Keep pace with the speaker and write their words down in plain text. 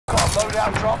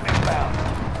Loadout drop inbound.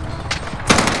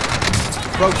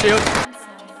 Broke shield.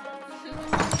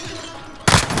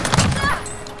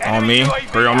 On me.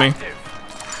 3 on me.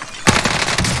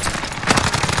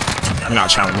 You're not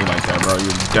challenging me like that, bro.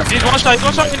 You're definitely. He's one shot. He's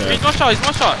one shot. He's one shot. He's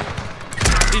one shot.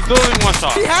 He's doing one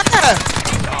shot. Yeah.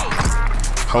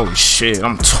 Holy shit!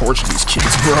 I'm torching these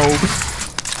kids, bro.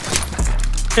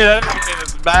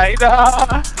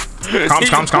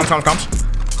 Comms.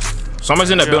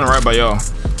 Somebody's in that building right by y'all.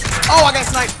 Oh, I got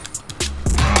sniped.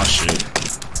 Oh shit.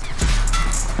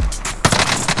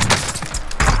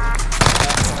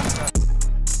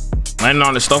 Landing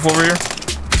on this stuff over here.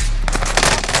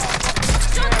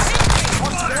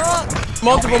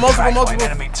 Multiple.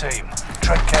 Enemy team.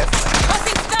 Tread carefully.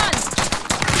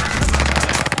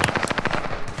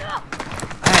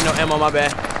 I had no ammo, my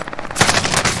bad.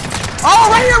 Oh,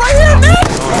 right here, man!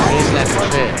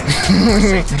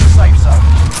 Safe zone.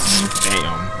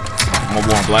 Damn. I'm gonna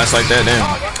go on blast like that, damn.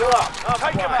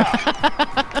 Take him out.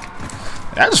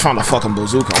 I just found a fucking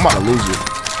bazooka. I'm about to lose it.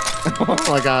 Oh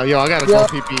my god, yo, I gotta go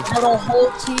PP. I got a whole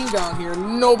team down here.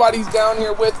 Nobody's down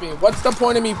here with me. What's the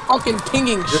point of me fucking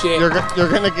pinging shit? You're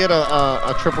gonna get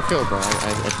a triple kill, bro. I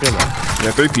feel that.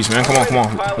 Yeah, 3-piece, man. Come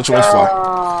on. Let your wings fly.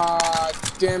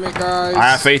 Damn it, guys. I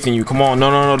have faith in you. Come on.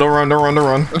 No. Don't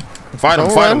run. Fight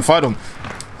him.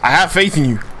 I have faith in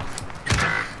you.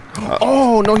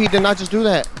 Oh no, he did not just do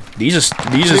that. These just.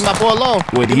 Leave my boy alone.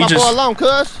 Wait, Leave my boy alone,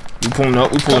 cuz. We pulling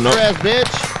up. Ass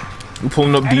bitch. We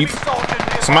pulling up deep.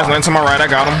 Somebody's landing to my right. I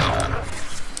got him.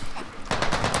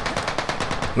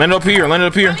 Landed up here.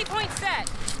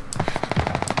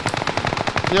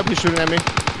 Yep, he's shooting at me.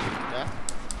 Yeah.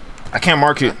 I can't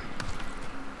mark it.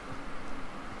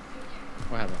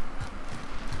 What happened?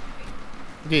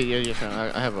 Yeah.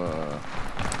 I have a.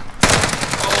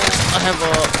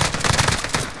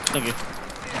 Thank you.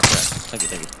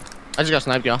 I just got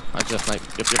sniped, y'all. Yep.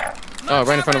 Oh,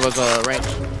 right in front of us, range.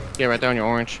 Yeah, right there on your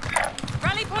orange.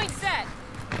 Rally point set.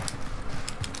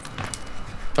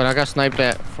 But I got sniped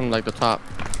at from like the top.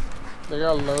 They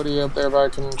got Lodi up there by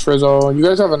Trizzle. You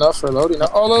guys have enough for Lodi now?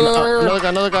 Oh, look,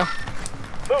 another guy.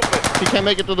 He can't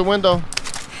make it through the window.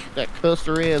 That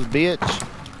custer ass bitch.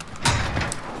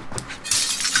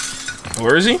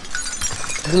 Where is he?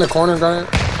 He's in the corner, got it.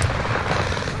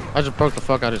 I just broke the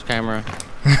fuck out of his camera.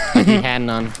 Like he had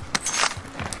none.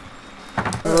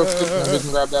 We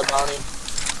can grab that bounty.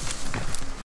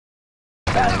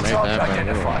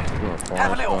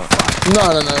 Have a little fun. No. I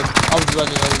was just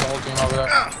letting you know the whole team over there.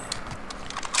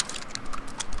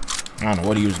 I don't know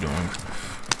what he was doing.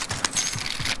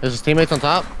 Is his teammates on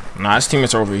top? Nah, his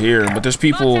teammates are over here, but there's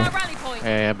people.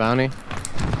 Yeah, bounty.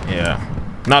 Yeah.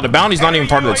 No, the bounty's not even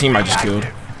part of the team I just killed.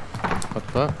 What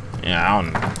the fuck? Yeah, I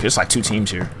don't know. There's like 2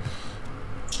 teams here.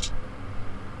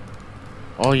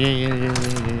 Oh yeah.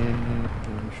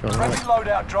 Sure. Friendly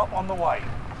loadout drop on the way.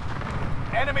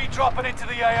 Enemy dropping into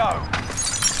the AO.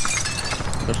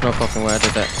 There's no fucking way I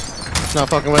did that. There's no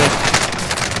fucking way.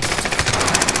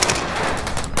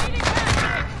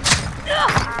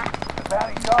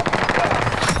 Bounty target.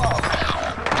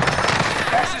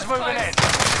 Gas is moving in.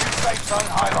 Safe zone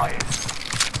highlighted.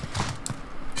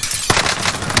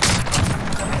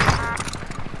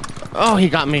 Oh, he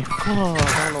got me. Oh,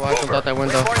 I don't know why I jumped out that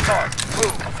window.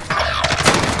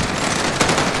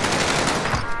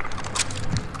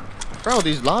 Bro,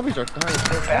 these lobbies are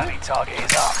dying. Bounty target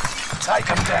is up. Take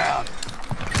them down.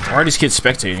 Why are these kids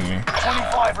spectating me?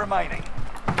 25 remaining.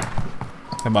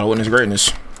 I'm about to witness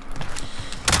greatness.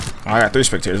 Oh, I got 3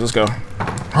 spectators. Let's go.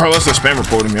 Or unless they're spam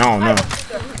reporting me. I don't know.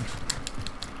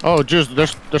 Oh, Juice,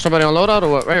 there's somebody on loadout or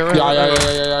what? Right.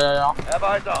 Yeah. Have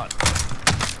eyes on.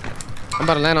 I'm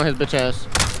about to land on his bitch ass.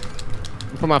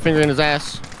 Put my finger in his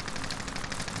ass.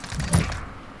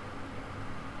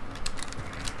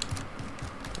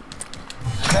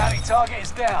 Bounty target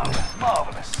is down.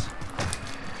 Marvelous.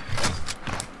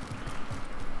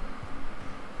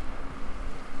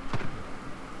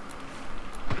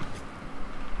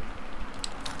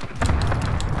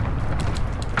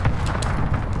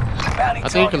 I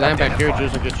think you can land back here,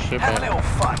 Juice, and get your shit Have a back. little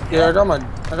fun. Yeah, I got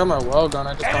my well gun.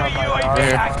 I just don't Enemy have my UAV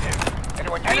Here. active.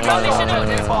 Anyone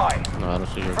nearby? No, I don't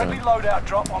see your Friendly gun. loadout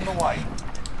drop on the way.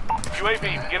 UAV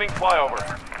beginning flyover.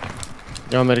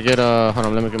 You want me to get hold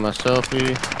on, let me get my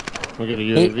selfie. Let me get a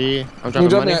UAV. I'm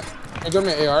dropping money. Can you drop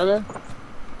me an AR there?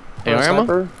 AR ammo?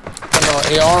 No,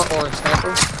 AR or a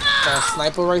sniper.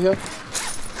 Sniper right here.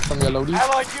 From your loadie.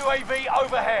 Allied UAV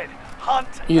overhead. Hunt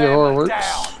Either them or works.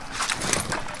 down.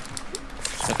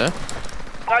 Right there.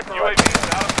 UAV is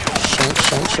out of fuel.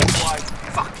 Shank.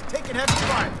 Fuck, taking heavy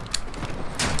fire.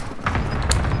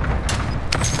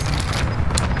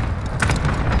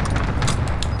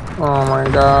 Oh my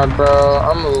god, bro.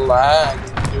 I'm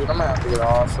lagging, dude. I'm gonna have to get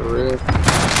off for real.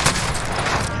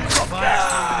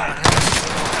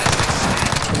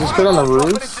 Is this kid on the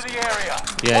roof?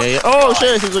 Yeah. Oh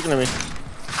shit, he's looking at me.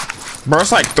 Bro,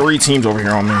 it's like 3 teams over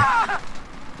here on me.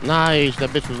 Nice, that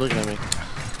bitch was looking at me.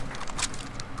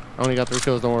 I only got 3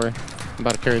 kills, don't worry. I'm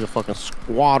about to carry the fucking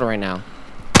squad right now.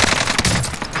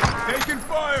 Taking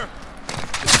fire!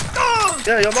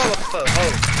 Yeah, your mama stole.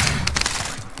 Oh.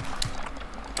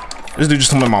 This dude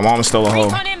just told me my mom stole a hoe.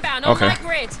 Recon inbound on Okay. my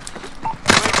grid.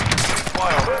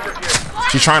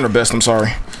 She's trying her best, I'm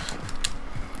sorry.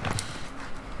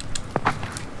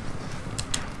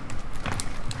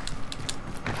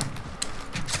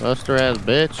 Buster ass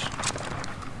bitch.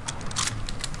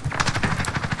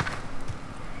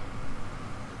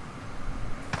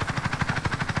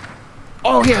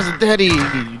 Oh, he has a daddy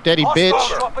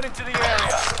bitch. Dropping into the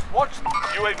area. Watch.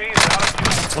 UAV is out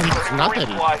of Oh, he's not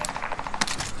daddy. resupply.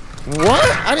 What?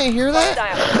 I didn't hear that.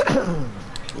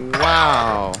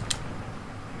 Wow.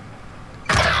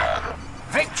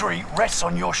 Victory rests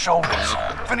on your shoulders.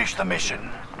 Finish the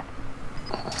mission.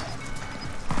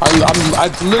 I'm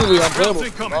literally unplayable.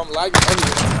 I'm lagging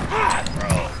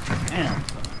everywhere.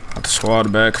 Got the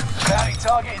squad back. Bounty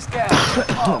target is down.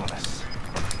 Marvelous.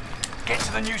 Get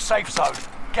to the new safe zone.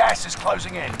 Gas is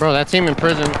closing in. Bro, that team in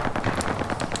prison.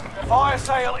 Fire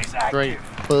sale is Straight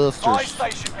active. Buy busters.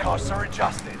 station costs are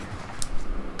adjusted.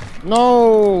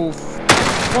 No.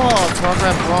 Fuck, bro, I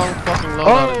grabbed the wrong fucking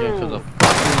loadout again because of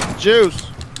fucking juice.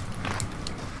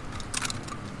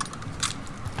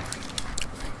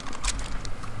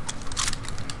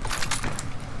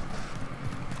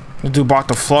 The dude blocked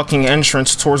the fucking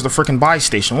entrance towards the freaking buy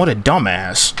station. What a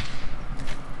dumbass.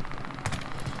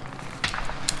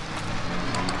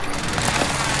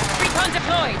 Recon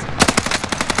deployed.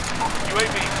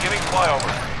 UAV giving flyover.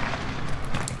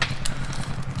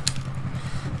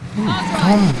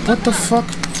 What the fuck?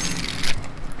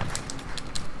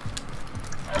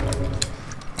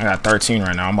 I got 13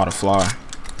 right now. I'm about to fly.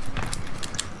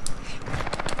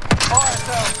 Fire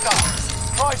sale done.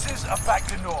 Prices are back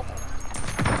to normal.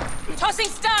 Tossing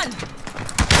stun.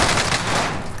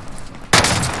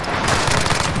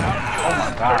 Oh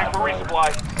my god. Ready for resupply.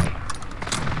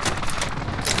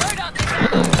 Load up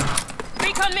this.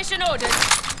 Recon mission orders.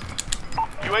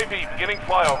 UAV beginning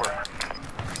flyover.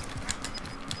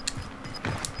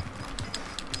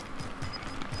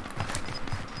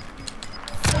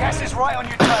 Gas is right on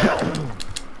your tail.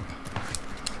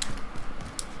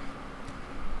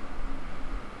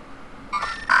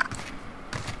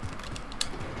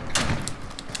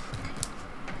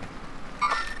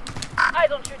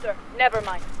 Eyes on shooter. Never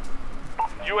mind.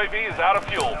 UAV is out of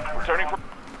fuel. Returning for...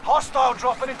 Hostile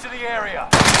dropping into the area.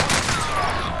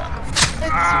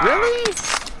 Really?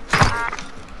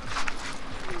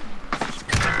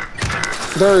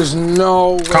 There is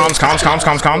no way.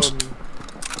 Comms.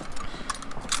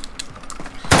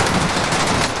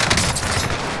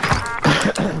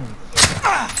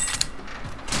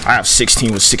 I have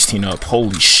 16 with 16 up.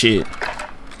 Holy shit.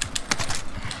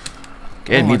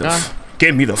 Get me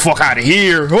the fuck out of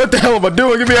here. What the hell am I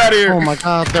doing? Get me out of here. Oh my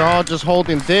god, they're all just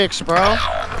holding dicks, bro.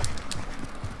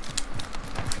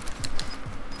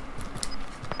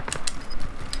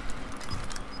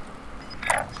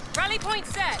 Rally point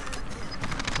set.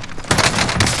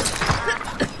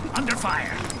 Under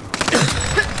fire.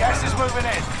 Gas is moving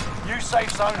in. New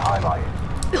safe zone highlighted.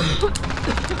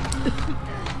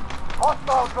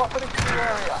 Hostile dropping into the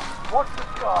area. Watch the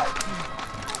sky.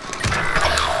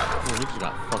 Oh, he just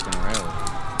got fucking railed.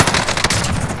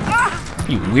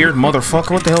 You weird motherfucker.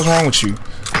 What the hell's wrong with you?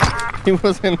 He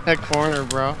was in that corner,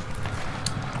 bro.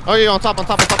 Oh, yeah, on top of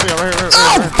you. Right here.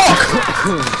 Oh, fuck!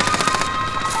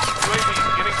 UAV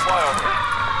getting flyover.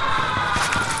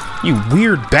 You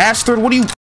weird bastard. What are you...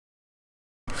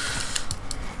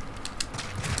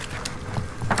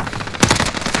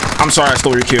 I'm sorry I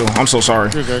stole your kill. I'm so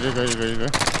sorry. You're good.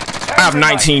 I have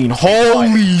 19.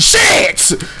 Holy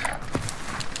shit!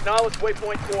 Now it's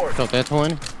waypoint 4. Drop that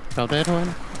 20. Drop that.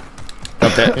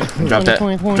 Drop that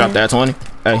 20.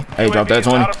 Hey, drop that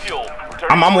 20.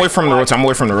 I'm away from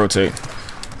the rotate.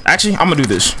 Actually, I'm gonna do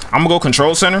this. I'm gonna go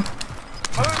control center. Move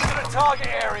to the target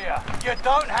area. You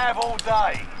don't have all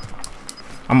day.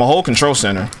 I'm gonna hold control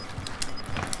center.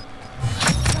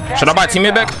 Should I buy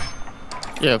teammate back?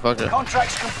 Yeah, fuck it.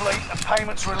 Contract's complete and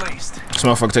payments released. This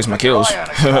motherfucker takes my kills.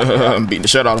 I'm beating the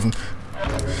shit out of him.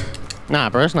 Nah,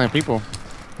 bro, it's 9 people.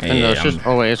 Yeah, And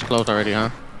oh wait, it's closed already,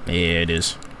 huh? yeah, it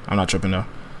is. I'm not tripping though.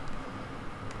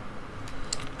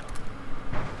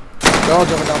 They're all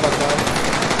jumping down by side.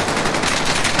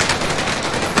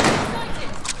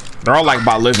 They're all like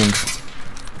by living.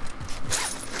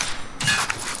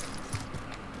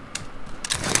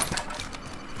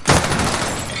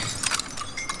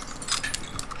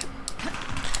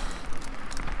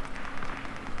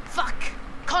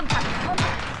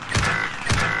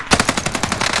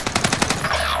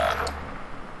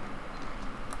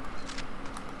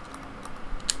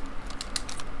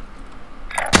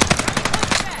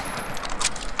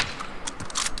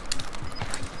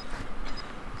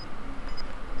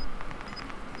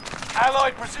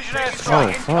 Allied precision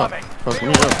airstrike incoming. Fuck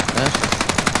me up, man.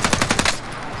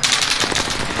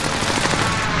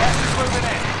 Gas is moving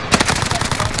in.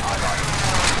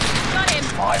 Got him.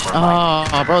 5 remain.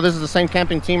 Oh, bro, this is the same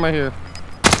camping team right here.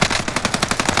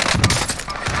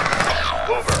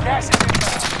 Gas is inbound.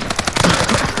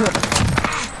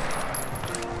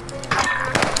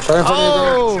 Right in front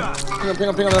Oh! of you. Ping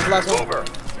him, that's the last one.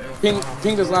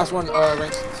 Ping this last one,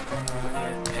 ranks.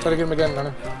 Try to get him again,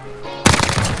 Gunner.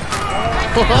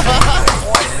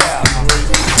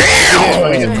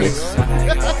 Damn!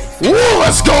 Woo,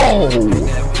 let's go!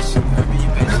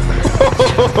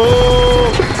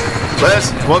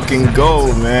 Let's fucking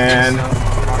go, man.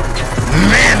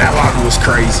 Man, that lobby was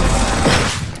crazy.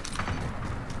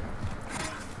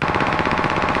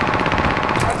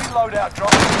 Heavy loadout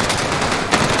drop.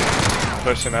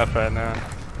 Pushing up right now.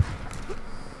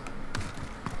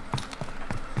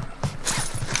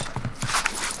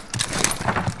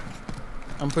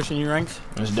 I'm pushing you, Ranks.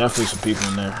 There's definitely some people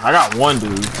in there. I got one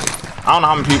dude. I don't know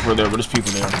how many people are there, but there's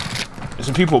people there. There's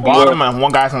some people bottom and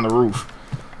one guy's on the roof.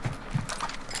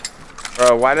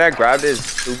 Bro, why did I grab this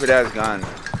stupid ass gun?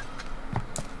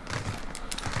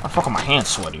 I fucking my hands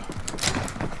sweaty.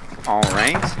 On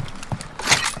ranks?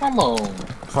 Come on.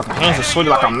 Fucking hands are sweaty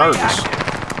like I'm nervous.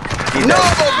 He's No,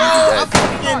 dead. bro, I'm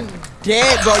fucking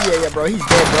dead, bro. Yeah, bro, he's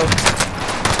dead, bro.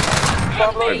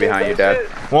 Right behind you, Dad.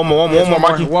 One more,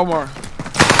 Mikey. One more.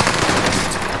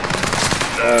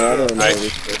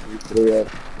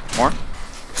 More?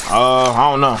 I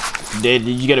don't know. Did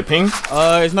you get a ping?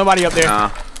 There's nobody up there. Nah.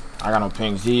 I got no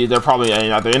pings. They're probably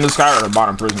either in the sky or the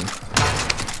bottom prison.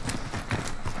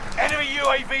 Enemy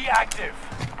UAV active.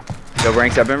 Yo,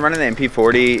 ranks, I've been running the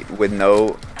MP40 with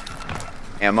no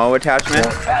ammo attachment.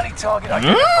 Bounty target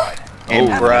identified. And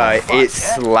Oh. bruh, it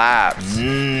slaps.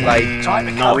 Like,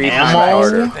 No 3 times ammo?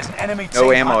 harder. There's an enemy No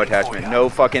team ammo hunting for attachment. you. No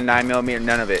fucking 9mm,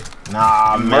 none of it.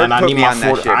 Nah, Merc man, I put need me my on that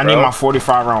 40, shit, I need bro. my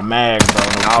 45 round mag, bro. No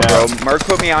Nah, cap. bro, Merc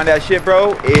put me on that shit,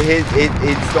 bro. It's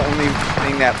the only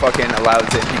thing that fucking allows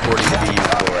the MP40 to be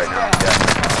useful right now.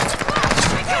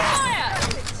 Yeah.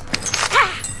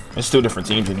 There's 2 different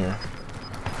teams in here.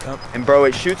 And bro,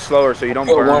 it shoots slower, so you don't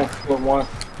burn. You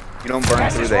don't burn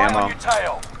Gas through is the right on ammo your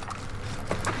tail.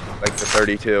 like the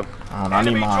 32. I don't know, I need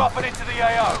Enemy mine. dropping into the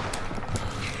AO.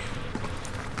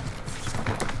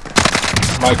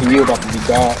 Mikey, you about to be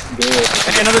dead.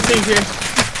 Hey, another team's here.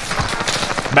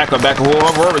 Back up,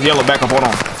 whoever's yellow, back up, hold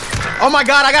on. Oh my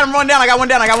god, I got him run down. I got one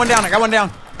down.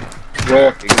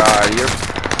 Where? God, you're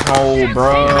Oh,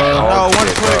 bro. Oh, one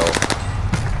shit, click. bro.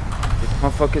 This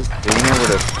motherfucker's doing it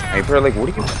with a sniper. Like, what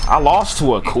are you? I lost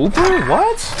to a Cooper?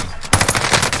 What?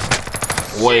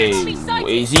 Wait,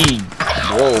 is he?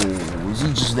 Whoa, is he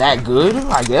just that good?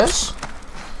 I guess.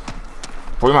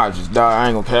 We might just die. I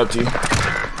ain't gonna cap to you.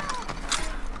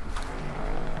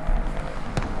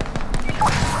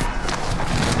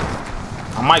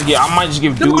 I might just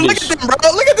give dude Look this. at them, bro.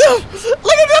 Look at them,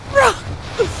 bro.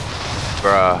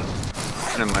 Bruh,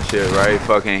 I'm my shit right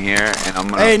fucking here, and I'm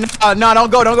gonna. Hey, no, don't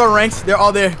go, Ranks. They're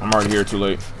all there. I'm already here, too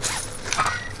late.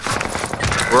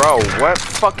 Bro, what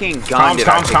fucking gun did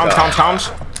I pick up?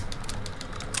 Comms.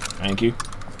 Thank you.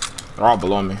 They're all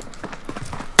below me.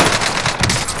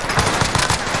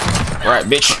 Alright,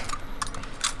 bitch.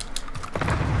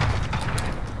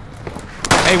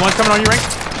 Hey, one's coming on you,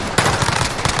 Ranks.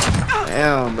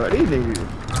 Damn, bro, these niggas.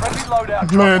 Friendly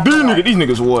loadout Man, drop. these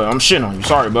niggas what? I'm shitting on you.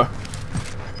 Sorry, bro.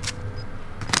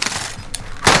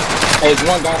 Hey, there's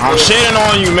one guy. I'm shitting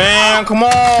on you, man. Come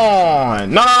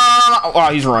on. No. Oh,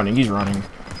 he's running.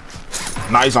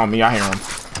 Nah, he's on me. I hear him.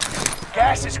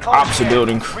 Gas is closing Opposite in.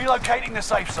 building. Relocating the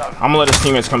safe zone. I'm gonna let his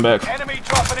teammates come back. Enemy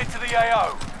dropping into the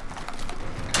AO.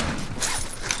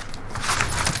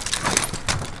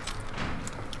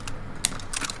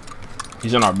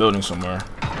 He's in our building somewhere.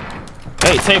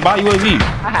 Hey, Tay, buy UAV.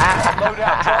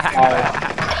 Loadout dropping inbound.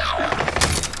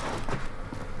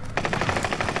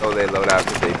 Oh, they load out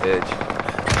because they bitch.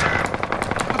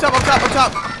 Up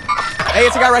top. Hey,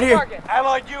 it's a guy right here.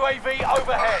 Allied UAV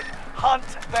overhead. Hunt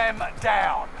them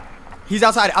down. He's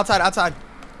outside.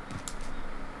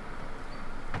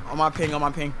 On my ping.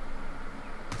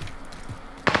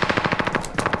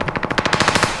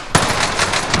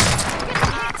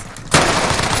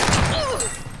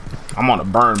 I'm on a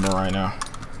burn right now.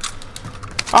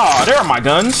 Oh, there are my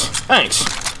guns. Thanks.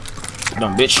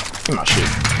 Dumb bitch. Give me my shit.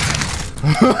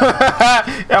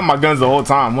 I had my guns the whole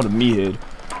time. What a meathead.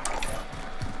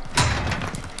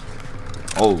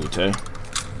 Oh, Tay.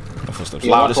 No footsteps.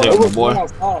 Loud as hell, my boy.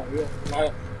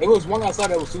 It was one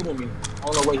outside that was shooting me. I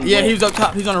don't know where he Yeah, went. he was up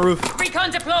top. He's on the roof. Recon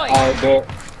deployed. Alright, bet.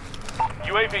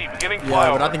 UAV beginning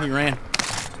Yeah, but I think he ran.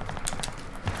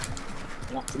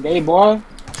 Not today, boy.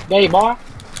 Today, boy.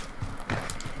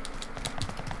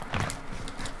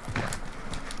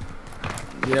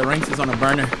 Yeah, Ranks is on a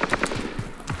burner.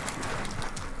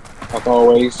 Like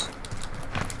always.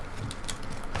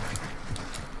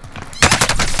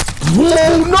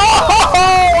 Whoa, no!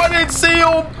 I didn't see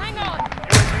him. Hang on.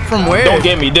 From where? Don't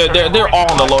get me. They're all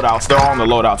on the loadouts. They're all on the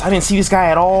loadouts. I didn't see this guy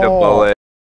at all. The bullet.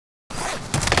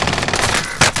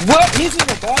 What? He's in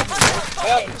the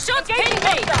bathroom. Shots pinned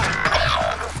me.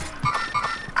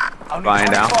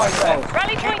 Flying down.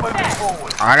 Rally point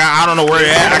set. I don't know where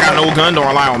they're at. I got no gun. Don't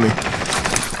rely on me.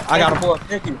 I got him.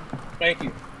 Thank you. Thank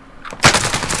you.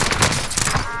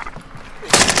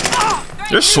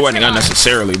 You're sweating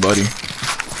unnecessarily, buddy.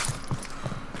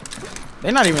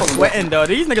 They're not even sweating though.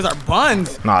 These niggas are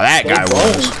buns. Nah, that guy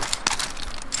was.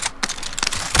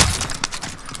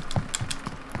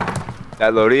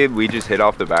 That loaded, we just hit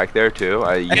off the back there too.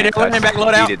 Hey, they're running back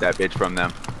loadout. Needed that bitch from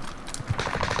them.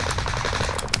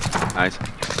 Nice.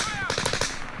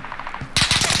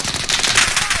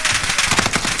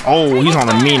 Oh, he's on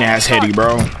a mean ass heady,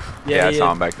 bro. Yeah, I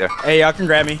saw him back there. Hey, y'all can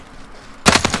grab me.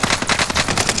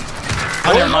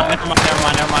 Oh, never mind.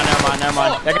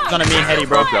 That guy's on a mean heady,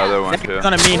 bro. The other one too. He's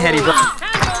on a mean heady, bro.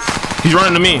 He's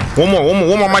running to me. One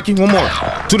more, Mikey. One more.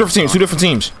 Two different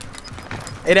teams.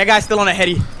 Hey, that guy's still on a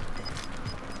heady.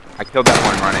 I killed that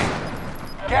one running.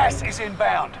 Gas is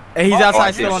inbound. Hey, he's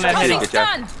outside still on that Tossing heady.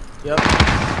 stun. Yep.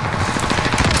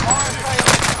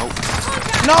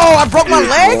 No, I broke my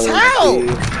legs. How?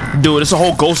 Dude, it's a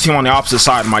whole ghost team on the opposite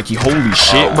side, Mikey. Holy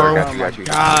shit, bro. Got you.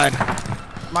 God,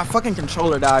 my fucking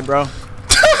controller died, bro.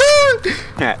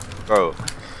 Bro,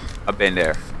 I've been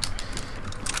there.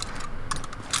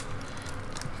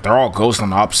 They're all ghosts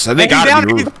on the opposite. They Hey, gotta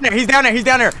be rude. He's down there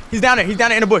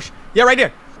in the bush. Yeah, right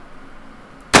there.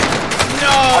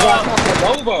 No.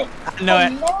 I know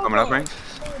it. Coming up, Ranks?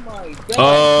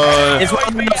 It's right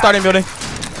in the starting building.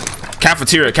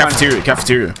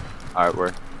 Cafeteria. Alright,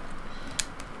 we're.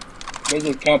 They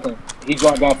just camping. He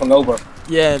dropped down from Nova.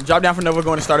 Yeah, drop down from Nova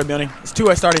going to starting building. It's 2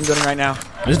 at starting building right now.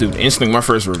 This dude instantly my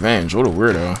first revenge. What a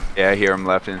weirdo. Yeah, I hear him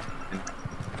left in.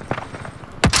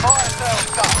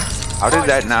 How did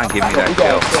that not give me that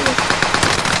kill?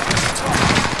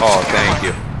 Oh, thank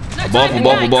you. Above.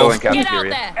 Go in Get out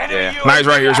cafeteria. there. Yeah. Nice,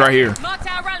 right here. Marked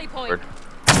our rally point.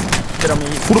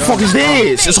 Who the fuck is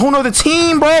this? It's a whole nother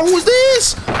team, bro. Who's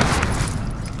this?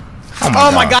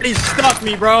 Oh my god, he stuck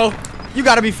me, bro. You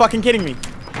gotta be fucking kidding me.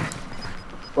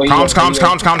 Comms.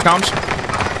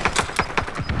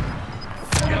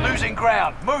 You're losing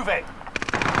ground. Move it.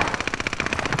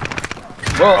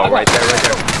 Oh, right there.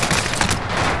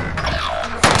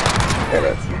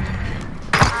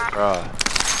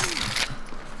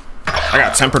 I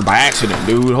got tempered by accident,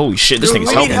 dude. Holy shit, this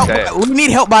nigga's helping. We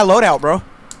need help by loadout, bro.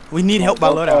 We need help by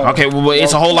loadout. Okay, well,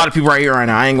 it's a whole lot of people right here right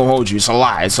now. I ain't gonna hold you. It's a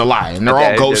lie. And they're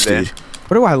all ghosted.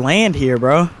 Where do I land here,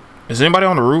 bro? Is anybody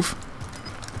on the roof?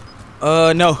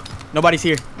 No. Nobody's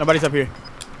here. Nobody's up here.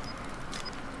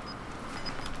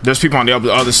 There's people on the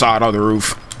other side of the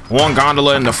roof. One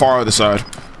gondola and the far other side.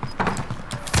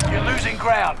 You're losing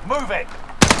ground. Move it.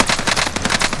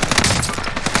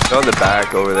 Go the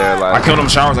back over there. I killed him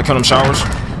showers.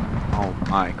 Oh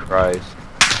my Christ.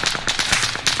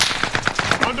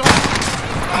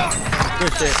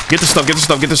 Get the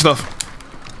stuff.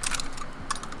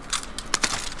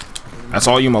 That's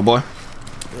all you, my boy.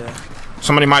 Yeah.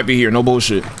 Somebody might be here. No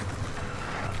bullshit.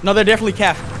 No, they're definitely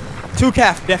calf. 2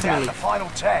 calf, definitely. The final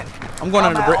 10. I'm going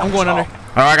under. Oh,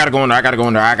 I gotta go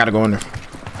under.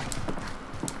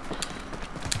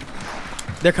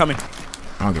 They're coming.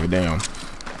 I don't give a damn.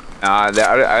 Nah,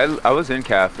 I was in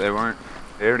calf. They weren't.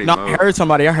 They already No, moved.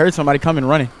 I heard somebody coming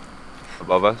running.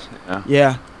 Above us? Yeah.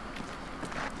 Yeah.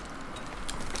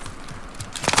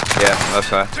 Yeah, left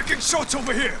side. Taking shots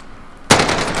over here.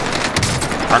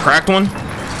 I cracked one.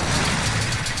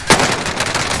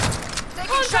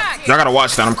 Y'all gotta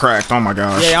watch that. I'm cracked. Oh my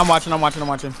gosh. Yeah, I'm watching.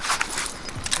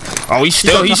 Oh, he's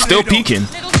still peeking.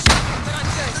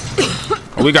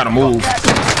 Oh, we gotta move.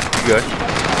 Good.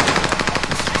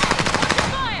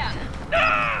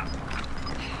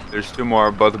 There's 2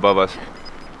 more, both above us.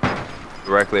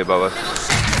 Directly above us.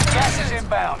 Gas is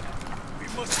inbound.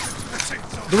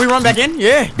 Do we run back in?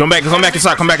 Yeah. Come back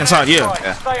inside.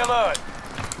 Yeah. Stay alert.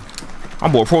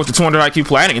 I'm bored. Pro with the 200 IQ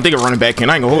play. I didn't even think of running back in.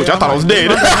 I ain't gonna hold you. I thought I was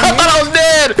dead.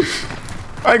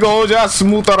 I ain't gonna hold you. I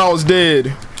smooth thought I was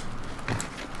dead.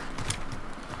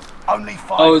 Only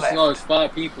 5 left. No, it's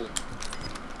 5 people.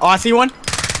 Oh, I see one.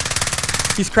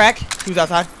 He's cracked. He was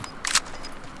outside.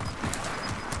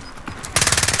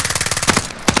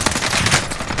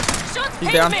 Shots He's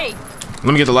pinned down. me.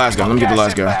 Let me get the last guy.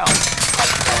 Gas inbound.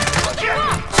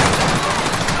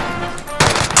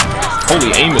 Holy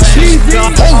aim assist.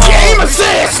 Holy aim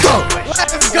assist.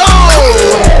 Let's go.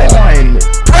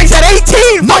 Breaks at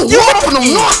 18. No whooping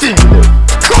him nothing.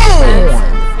 Come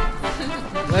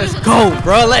on. Let's go,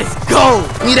 bro. Let's go.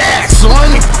 Need that,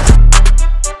 son.